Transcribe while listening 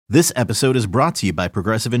This episode is brought to you by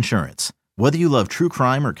Progressive Insurance. Whether you love true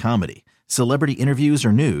crime or comedy, celebrity interviews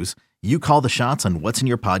or news, you call the shots on what's in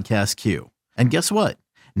your podcast queue. And guess what?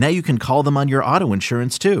 Now you can call them on your auto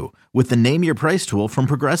insurance too with the Name Your Price tool from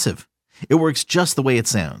Progressive. It works just the way it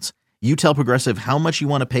sounds. You tell Progressive how much you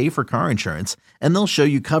want to pay for car insurance, and they'll show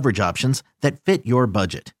you coverage options that fit your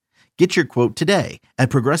budget. Get your quote today at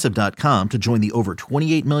Progressive.com to join the over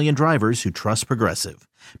 28 million drivers who trust Progressive.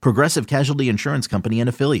 Progressive Casualty Insurance Company and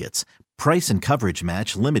Affiliates. Price and coverage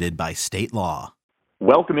match limited by state law.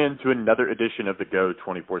 Welcome into another edition of the Go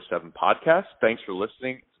 24/7 podcast. Thanks for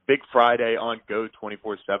listening. It's Big Friday on Go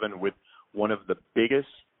 24/7 with one of the biggest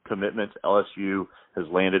commitments LSU has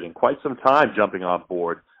landed in quite some time, jumping on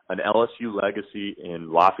board an LSU legacy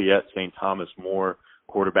in Lafayette St. Thomas More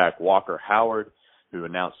quarterback Walker Howard, who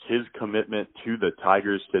announced his commitment to the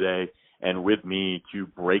Tigers today. And with me to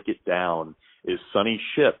break it down is Sonny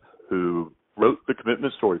Shipp, who wrote the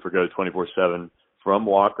commitment story for Go 24/7 from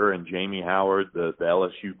Walker and Jamie Howard, the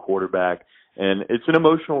LSU quarterback. And it's an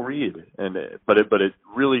emotional read, but it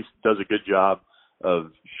really does a good job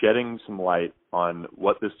of shedding some light on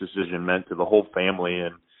what this decision meant to the whole family.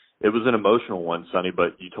 And it was an emotional one, Sonny,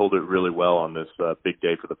 but you told it really well on this big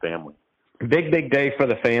day for the family. Big day for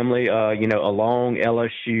the family, a long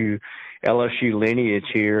LSU lineage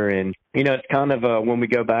here. And, it's kind of when we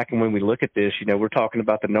go back and when we look at this, we're talking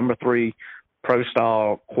about the number 3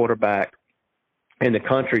 pro-style quarterback in the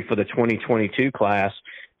country for the 2022 class,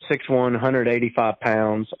 6'1", 185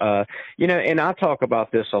 pounds. And I talk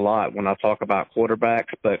about this a lot when I talk about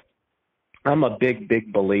quarterbacks, but I'm a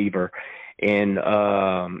big believer in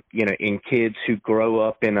in kids who grow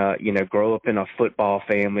up in a football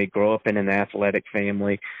family, grow up in an athletic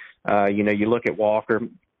family. You look at Walker,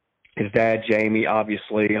 his dad Jamie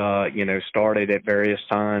obviously started at various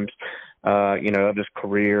times of his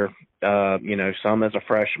career, some as a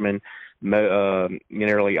freshman,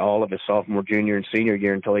 nearly all of his sophomore, junior, and senior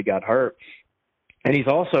year until he got hurt. And he's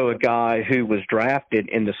also a guy who was drafted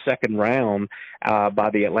in the second round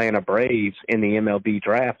by the Atlanta Braves in the MLB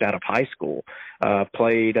draft out of high school.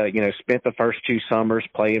 Spent the first 2 summers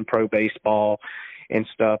playing pro baseball and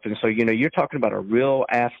stuff. And so, you're talking about a real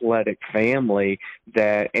athletic family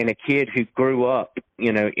and a kid who grew up,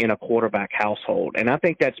 in a quarterback household. And I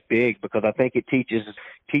think that's big because I think it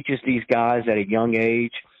teaches these guys at a young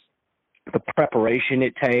age the preparation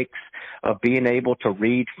it takes of being able to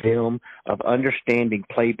read film, of understanding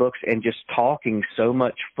playbooks, and just talking so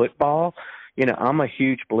much football. I'm a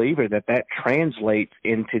huge believer that translates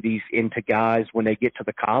into guys when they get to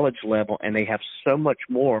the college level and they have so much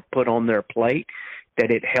more put on their plate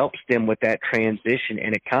that it helps them with that transition,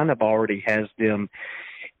 and it kind of already has them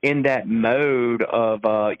in that mode of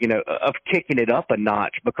kicking it up a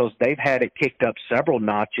notch because they've had it kicked up several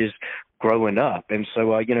notches growing up. And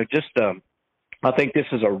so, I think this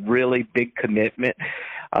is a really big commitment.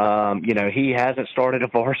 He hasn't started a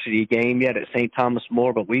varsity game yet at St. Thomas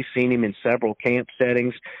More, but we've seen him in several camp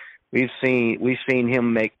settings. We've seen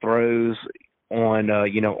him make throws on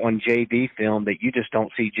JV film that you just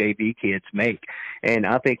don't see JV kids make. And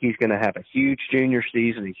I think he's going to have a huge junior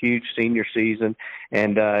season, a huge senior season.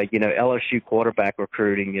 And, LSU quarterback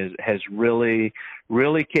recruiting has really,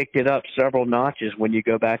 really kicked it up several notches when you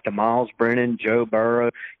go back to Miles Brennan, Joe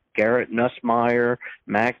Burrow, Garrett Nussmeier,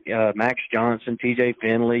 Max Johnson, TJ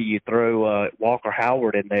Finley. You throw Walker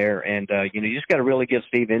Howard in there, and you just got to really give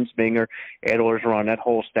Steve Ensminger, Ed Orgeron, that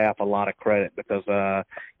whole staff a lot of credit because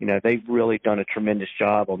they've really done a tremendous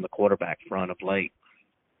job on the quarterback front of late.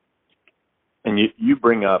 And you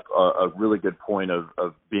bring up a really good point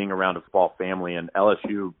of being around a football family, and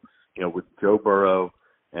LSU, with Joe Burrow,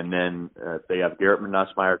 and then they have Garrett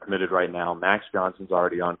Nussmeier committed right now. Max Johnson's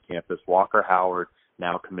already on campus. Walker Howard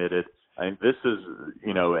now committed. I think this is,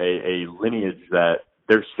 a lineage that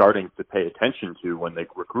they're starting to pay attention to when they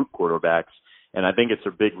recruit quarterbacks. And I think it's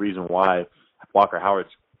a big reason why Walker Howard's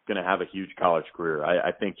going to have a huge college career.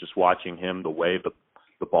 I think just watching him, the way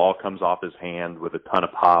the ball comes off his hand with a ton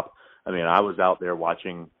of pop. I mean, I was out there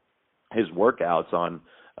watching his workouts on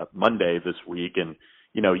Monday this week, and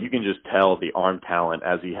you can just tell the arm talent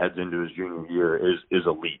as he heads into his junior year is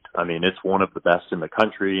elite. I mean, it's one of the best in the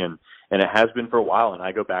country, and it has been for a while. And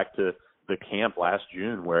I go back to the camp last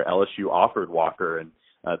June where LSU offered Walker, and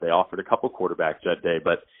they offered a couple quarterbacks that day,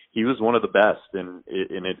 but he was one of the best. And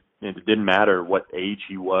it didn't matter what age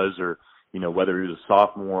he was, or whether he was a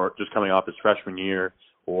sophomore just coming off his freshman year,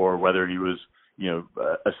 or whether he was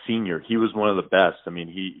a senior. He was one of the best. I mean,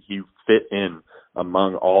 he fit in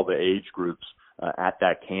among all the age groups at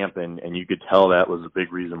that camp, and you could tell that was a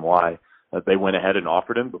big reason why they went ahead and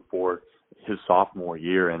offered him before his sophomore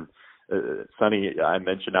year. And Sonny, I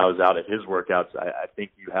mentioned I was out at his workouts. I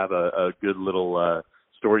think you have a good little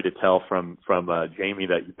story to tell from Jamie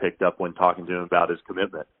that you picked up when talking to him about his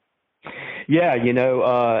commitment. Yeah,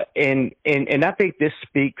 and I think this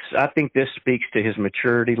speaks to his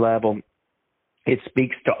maturity level. It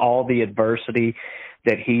speaks to all the adversity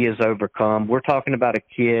that he has overcome. We're talking about a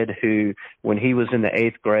kid who, when he was in the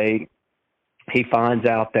 8th grade, he finds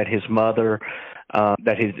out that his mother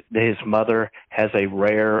his mother has a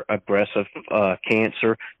rare aggressive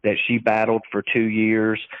cancer that she battled for 2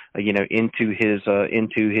 years, into his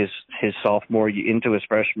sophomore, into his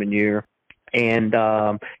freshman year. And,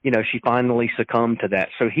 she finally succumbed to that.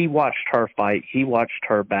 So he watched her fight. He watched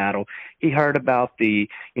her battle. He's heard about the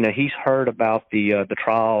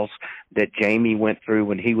trials that Jamie went through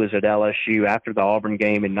when he was at LSU after the Auburn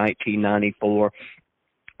game in 1994.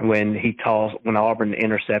 When Auburn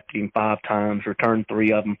intercepted him 5 times, returned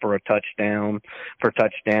 3 of them for touchdowns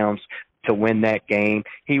to win that game.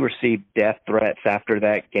 He received death threats after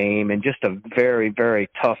that game, and just a very, very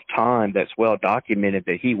tough time that's well documented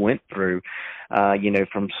that he went through,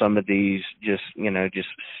 from some of these just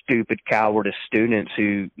stupid, cowardice students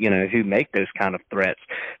who make those kind of threats.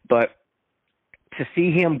 But to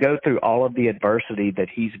see him go through all of the adversity that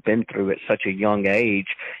he's been through at such a young age,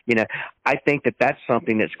 I think that that's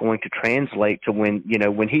something that's going to translate to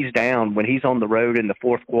when he's down, when he's on the road in the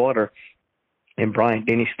fourth quarter in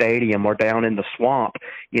Bryant-Denny Stadium or down in the swamp.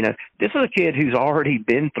 This is a kid who's already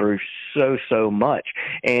been through so much,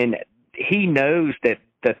 and he knows that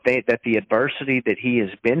the adversity that he has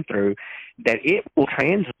been through, that it will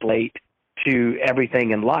translate to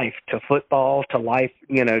everything in life, to football, to life,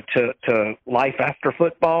 to life after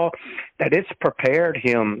football, that it's prepared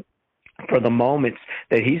him for the moments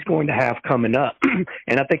that he's going to have coming up.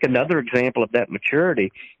 And I think another example of that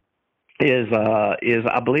maturity is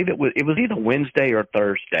I believe it was either Wednesday or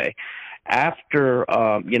Thursday, after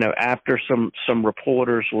some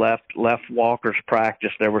reporters left Walker's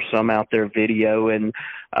practice. There were some out there videoing,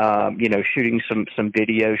 shooting some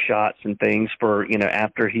video shots and things for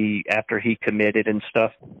after he committed and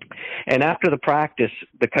stuff. And after the practice,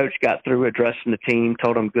 the coach got through addressing the team,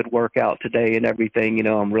 told them good workout today and everything.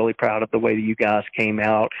 I'm really proud of the way that you guys came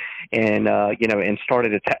out and and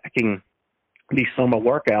started attacking these summer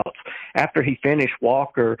workouts. After he finished,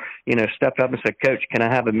 Walker, stepped up and said, "Coach, can I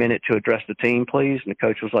have a minute to address the team, please?" And the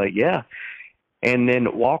coach was like, "Yeah." And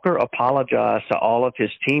then Walker apologized to all of his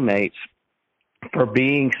teammates for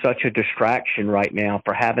being such a distraction right now,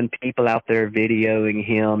 for having people out there videoing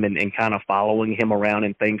him and kind of following him around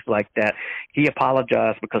and things like that. He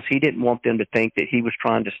apologized because he didn't want them to think that he was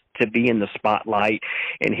trying to be in the spotlight.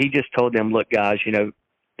 And he just told them, "Look, guys,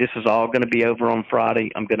 this is all going to be over on Friday.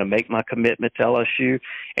 I'm going to make my commitment to LSU.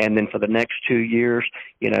 And then for the next 2 years,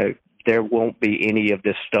 there won't be any of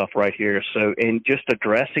this stuff right here." So, and just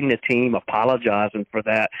addressing the team, apologizing for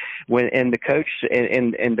that. And the coach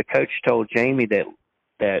and the coach told Jamie that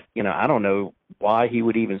I don't know why he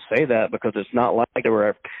would even say that, because it's not like there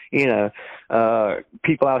were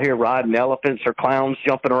people out here riding elephants or clowns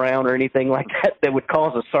jumping around or anything like that would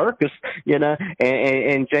cause a circus.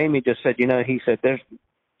 And Jamie just said, he said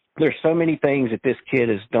there's so many things that this kid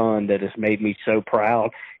has done that has made me so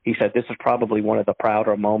proud. He said this is probably one of the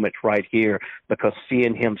prouder moments right here, because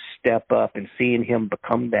seeing him step up and seeing him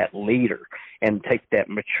become that leader and take that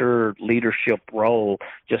mature leadership role,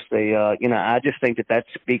 I just think that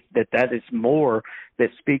is more that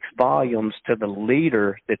speaks volumes to the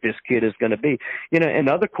leader that this kid is going to be. And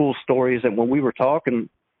other cool story is that when we were talking,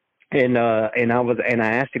 and I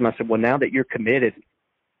asked him, I said, "Well, now that you're committed,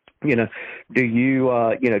 do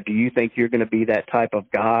you think you're going to be that type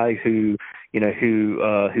of guy who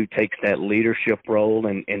takes that leadership role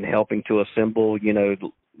in helping to assemble,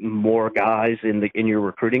 more guys in your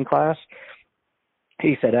recruiting class?"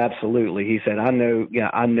 He said, "Absolutely." He said, I know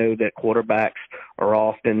that quarterbacks are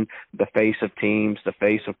often the face of teams, the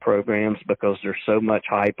face of programs, because there's so much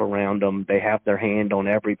hype around them. They have their hand on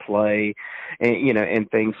every play and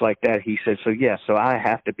things like that. He said, so I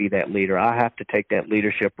have to be that leader. I have to take that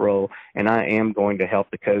leadership role, and I am going to help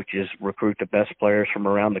the coaches recruit the best players from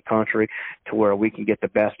around the country to where we can get the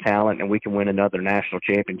best talent and we can win another national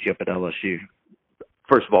championship at LSU.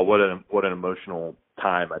 First of all, what an emotional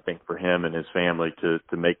time, I think, for him and his family to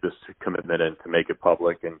make this commitment and to make it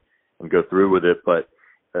public and go through with it. But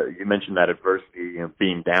you mentioned that adversity,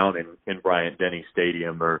 being down in Bryant-Denny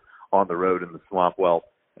Stadium or on the road in the swamp. Well,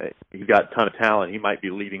 he's got a ton of talent. He might be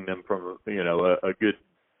leading them from a good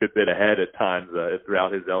bit ahead at times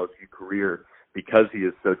throughout his LSU career, because he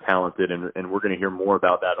is so talented. And we're going to hear more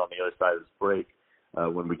about that on the other side of this break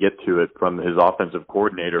when we get to it from his offensive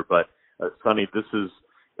coordinator. But Sonny, this is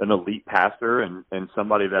an elite passer and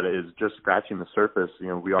somebody that is just scratching the surface. You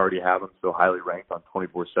know, we already have him so highly ranked on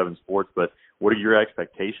 24/7 Sports, but what are your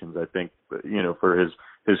expectations, I think, you know, for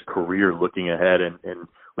his career looking ahead? And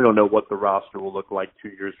we don't know what the roster will look like 2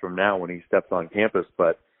 years from now when he steps on campus,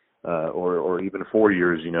 but or even 4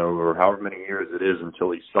 years, you know, or however many years it is until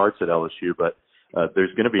he starts at LSU. But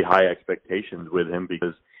there's going to be high expectations with him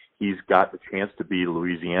because he's got the chance to be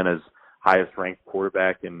Louisiana's highest-ranked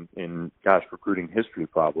quarterback in recruiting history,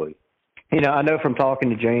 probably. You know, I know from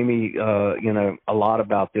talking to Jamie, you know, a lot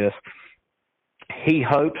about this. He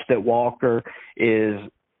hopes that Walker is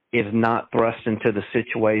not thrust into the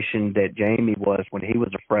situation that Jamie was when he was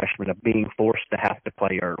a freshman of being forced to have to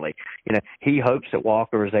play early. You know, he hopes that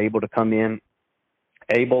Walker is able to come in,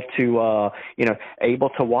 able to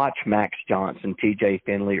watch Max Johnson, TJ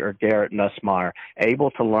Finley, or Garrett Nussmeier,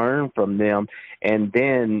 able to learn from them. And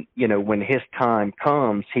then, you know, when his time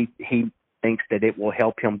comes, he thinks that it will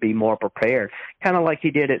help him be more prepared, kind of like he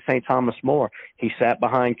did at St. Thomas More. He sat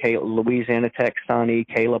behind Louisiana Tech signee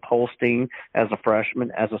Caleb Holstein as a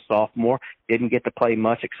freshman, as a sophomore, didn't get to play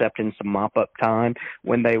much except in some mop-up time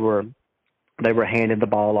when they were handing the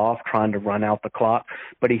ball off, trying to run out the clock.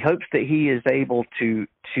 But he hopes that he is able to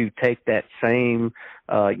take that same,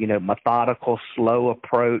 methodical, slow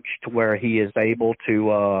approach to where he is able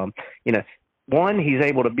to, one, he's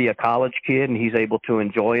able to be a college kid and he's able to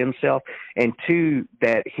enjoy himself. And two,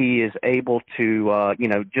 that he is able to,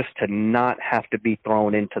 just to not have to be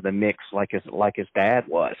thrown into the mix like his dad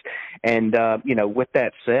was. And, with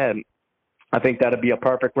that said, I think that'd be a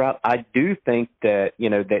perfect route. I do think that,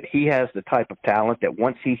 that he has the type of talent that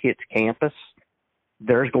once he hits campus,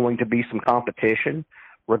 there's going to be some competition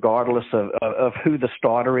regardless of who the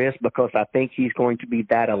starter is, because I think he's going to be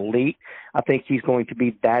that elite. I think he's going to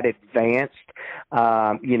be that advanced,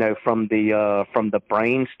 from the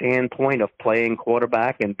brain standpoint of playing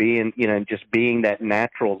quarterback and being, just being that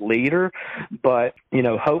natural leader. But,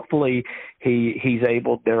 hopefully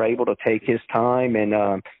they're able to take his time.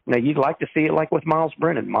 And, you'd like to see it like with Miles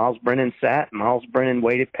Brennan. Miles Brennan Miles Brennan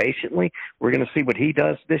waited patiently. We're going to see what he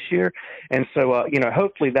does this year. And so,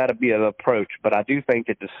 hopefully that'll be an approach. But I do think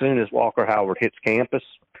that as soon as Walker Howard hits campus,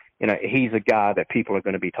 he's a guy that people are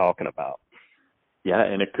going to be talking about. Yeah,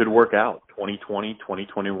 and it could work out. 2020,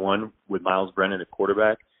 2021 with Miles Brennan at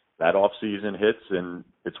quarterback. That offseason hits, and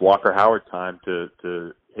it's Walker Howard time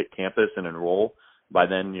to hit campus and enroll. By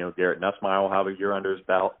then, Garrett Nussmeier will have a year under his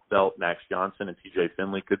belt. Max Johnson and TJ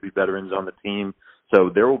Finley could be veterans on the team.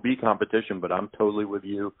 So there will be competition, but I'm totally with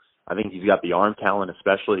you. I think he's got the arm talent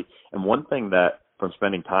especially. And one thing that, from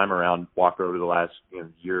spending time around Walker over the last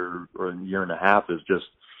year or year and a half, is just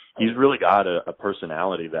he's really got a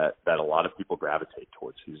personality that a lot of people gravitate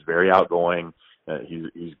towards. He's very outgoing.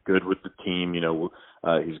 He's good with the team.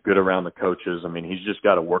 He's good around the coaches. I mean, he's just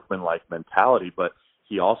got a workman-like mentality, but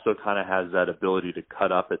he also kind of has that ability to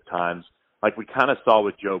cut up at times, like we kind of saw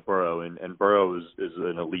with Joe Burrow. And Burrow is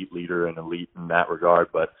an elite leader and elite in that regard.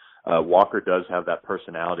 But Walker does have that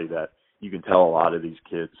personality that you can tell a lot of these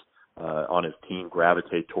kids on his team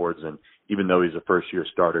gravitate towards. And even though he's a first-year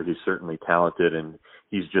starter, he's certainly talented, and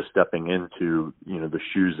he's just stepping into, the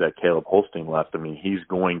shoes that Caleb Holstein left. I mean, he's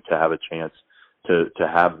going to have a chance to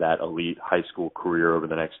have that elite high school career over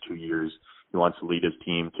the next 2 years. He wants to lead his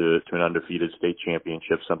team to an undefeated state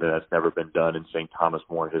championship, something that's never been done in St. Thomas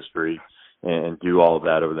More history, and do all of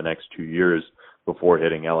that over the next 2 years before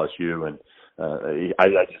hitting LSU. And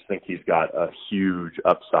I just think he's got a huge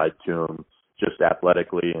upside to him, just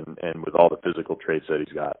athletically and with all the physical traits that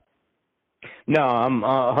he's got. No, I'm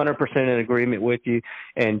 100% in agreement with you.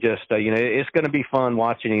 And just, it's going to be fun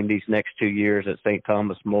watching him these next 2 years at St.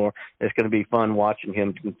 Thomas More. It's going to be fun watching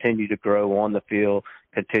him continue to grow on the field,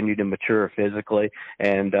 continue to mature physically,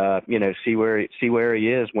 and, see where he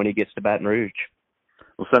is when he gets to Baton Rouge.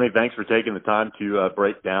 Well, Sonny, thanks for taking the time to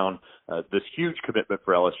break down this huge commitment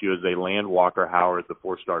for LSU as they land Walker Howard, the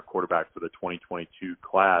 4-star quarterback for the 2022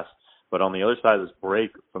 class. But on the other side of this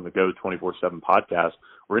break from the Go 24/7 podcast,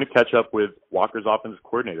 we're going to catch up with Walker's offensive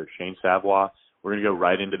coordinator, Shane Savoie. We're going to go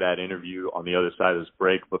right into that interview on the other side of this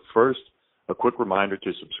break. But first, a quick reminder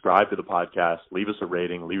to subscribe to the podcast, leave us a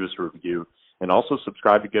rating, leave us a review, and also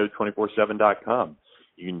subscribe to Go247.com.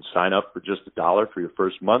 You can sign up for just $1 for your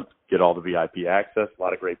first month, get all the VIP access, a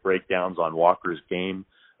lot of great breakdowns on Walker's game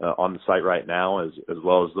on the site right now, as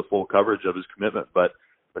well as the full coverage of his commitment. But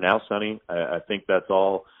for now, Sonny, I think that's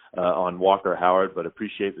all on Walker Howard, but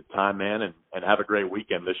appreciate the time, man, and have a great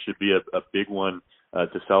weekend. This should be a big one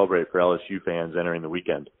to celebrate for LSU fans entering the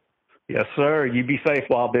weekend. Yes, sir. You be safe,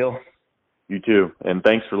 Wild Bill. You too. And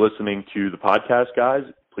thanks for listening to the podcast, guys.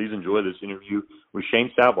 Please please enjoy this interview with Shane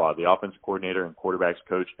Savoie, the offensive coordinator and quarterbacks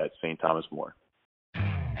coach at St. Thomas More.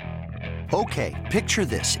 Okay, picture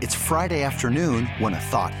this. It's Friday afternoon when a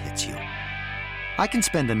thought hits you. I can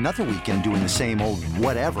spend another weekend doing the same old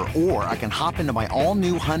whatever, or I can hop into my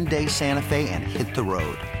all-new Hyundai Santa Fe and hit the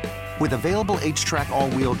road. With available H-Track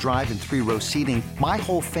all-wheel drive and 3-row seating, my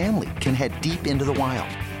whole family can head deep into the wild.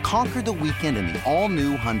 Conquer the weekend in the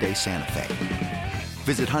all-new Hyundai Santa Fe.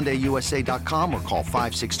 Visit HyundaiUSA.com or call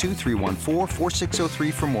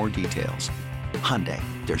 562-314-4603 for more details. Hyundai,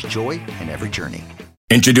 there's joy in every journey.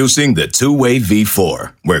 Introducing the Two-Way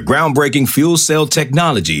V4, where groundbreaking fuel cell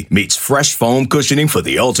technology meets fresh foam cushioning for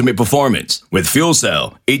the ultimate performance. With Fuel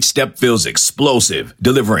Cell, each step feels explosive,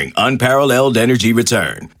 delivering unparalleled energy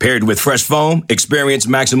return. Paired with fresh foam, experience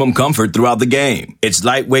maximum comfort throughout the game. Its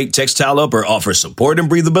lightweight textile upper offers support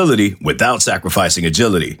and breathability without sacrificing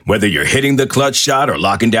agility. Whether you're hitting the clutch shot or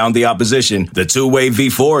locking down the opposition, the Two-Way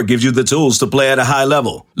V4 gives you the tools to play at a high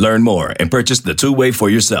level. Learn more and purchase the Two-Way for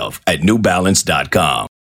yourself at NewBalance.com.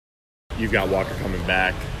 You've got Walker coming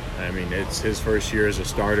back. I mean, it's his first year as a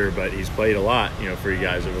starter, but he's played a lot, for you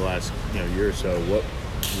guys over the last, year or so.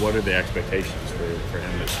 What are the expectations for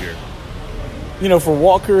him this year? For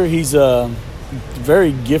Walker, he's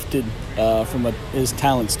very gifted from his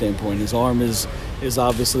talent standpoint. His arm is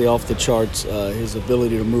obviously off the charts. His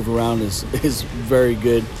ability to move around is very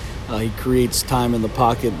good. He creates time in the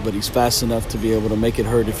pocket, but he's fast enough to be able to make it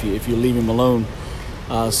hurt if you leave him alone.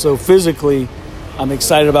 So physically, I'm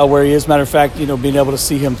excited about where he is. Matter of fact, being able to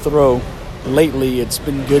see him throw lately, it's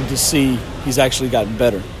been good to see he's actually gotten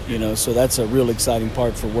better, so that's a real exciting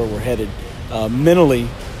part for where we're headed. Mentally,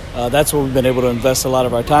 that's where we've been able to invest a lot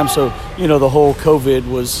of our time. So, the whole COVID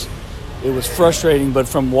was frustrating, but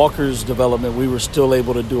from Walker's development, we were still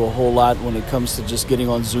able to do a whole lot when it comes to just getting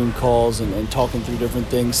on Zoom calls and talking through different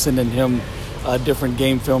things, sending him a different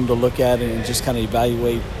game film to look at and just kind of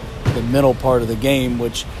evaluate the mental part of the game,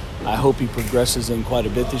 which I hope he progresses in quite a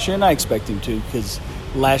bit this year, and I expect him to, because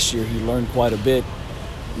last year he learned quite a bit,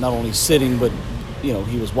 not only sitting, but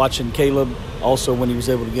he was watching Caleb also when he was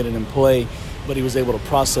able to get it in play, but he was able to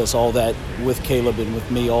process all that with Caleb and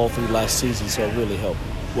with me all through last season, so it really helped.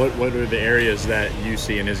 What are the areas that you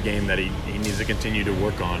see in his game that he needs to continue to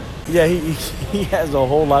work on? Yeah, he has a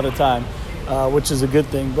whole lot of time, which is a good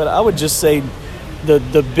thing, but I would just say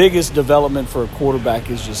the biggest development for a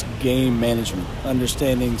quarterback is just game management,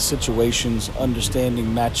 understanding situations, understanding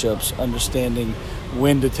matchups, understanding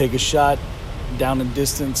when to take a shot, down and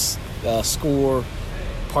distance, score,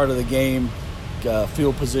 part of the game,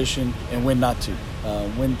 field position, and when not to,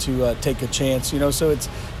 when to take a chance. So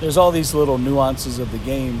there's all these little nuances of the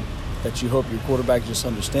game that you hope your quarterback just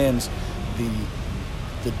understands.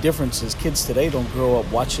 The difference is kids today don't grow up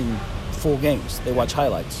watching full games. They watch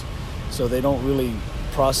highlights. So they don't really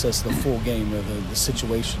process the full game or the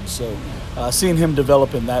situation. So seeing him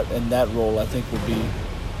develop in that role, I think, would be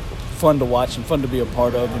fun to watch and fun to be a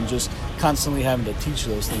part of, and just constantly having to teach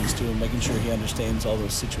those things to him, making sure he understands all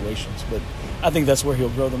those situations. But I think that's where he'll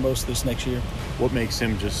grow the most this next year. What makes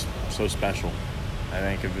him just so special? I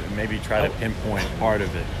think maybe try to pinpoint part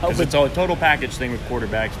of it, because it's a total package thing with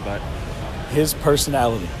quarterbacks, but his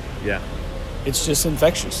personality. Yeah. It's just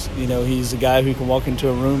infectious. He's a guy who can walk into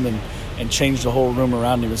a room and change the whole room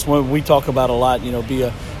around him. It's what we talk about a lot, be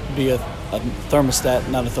a thermostat,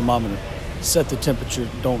 not a thermometer. Set the temperature,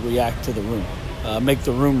 don't react to the room. Make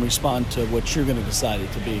the room respond to what you're going to decide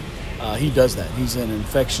it to be. He does that. He's an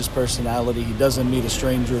infectious personality. He doesn't meet a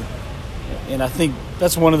stranger. And I think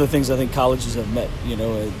that's one of the things I think colleges have met.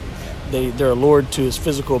 They're allured to his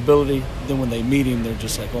physical ability. Then when they meet him, they're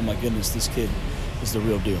just like, oh my goodness, this kid is the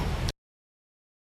real deal.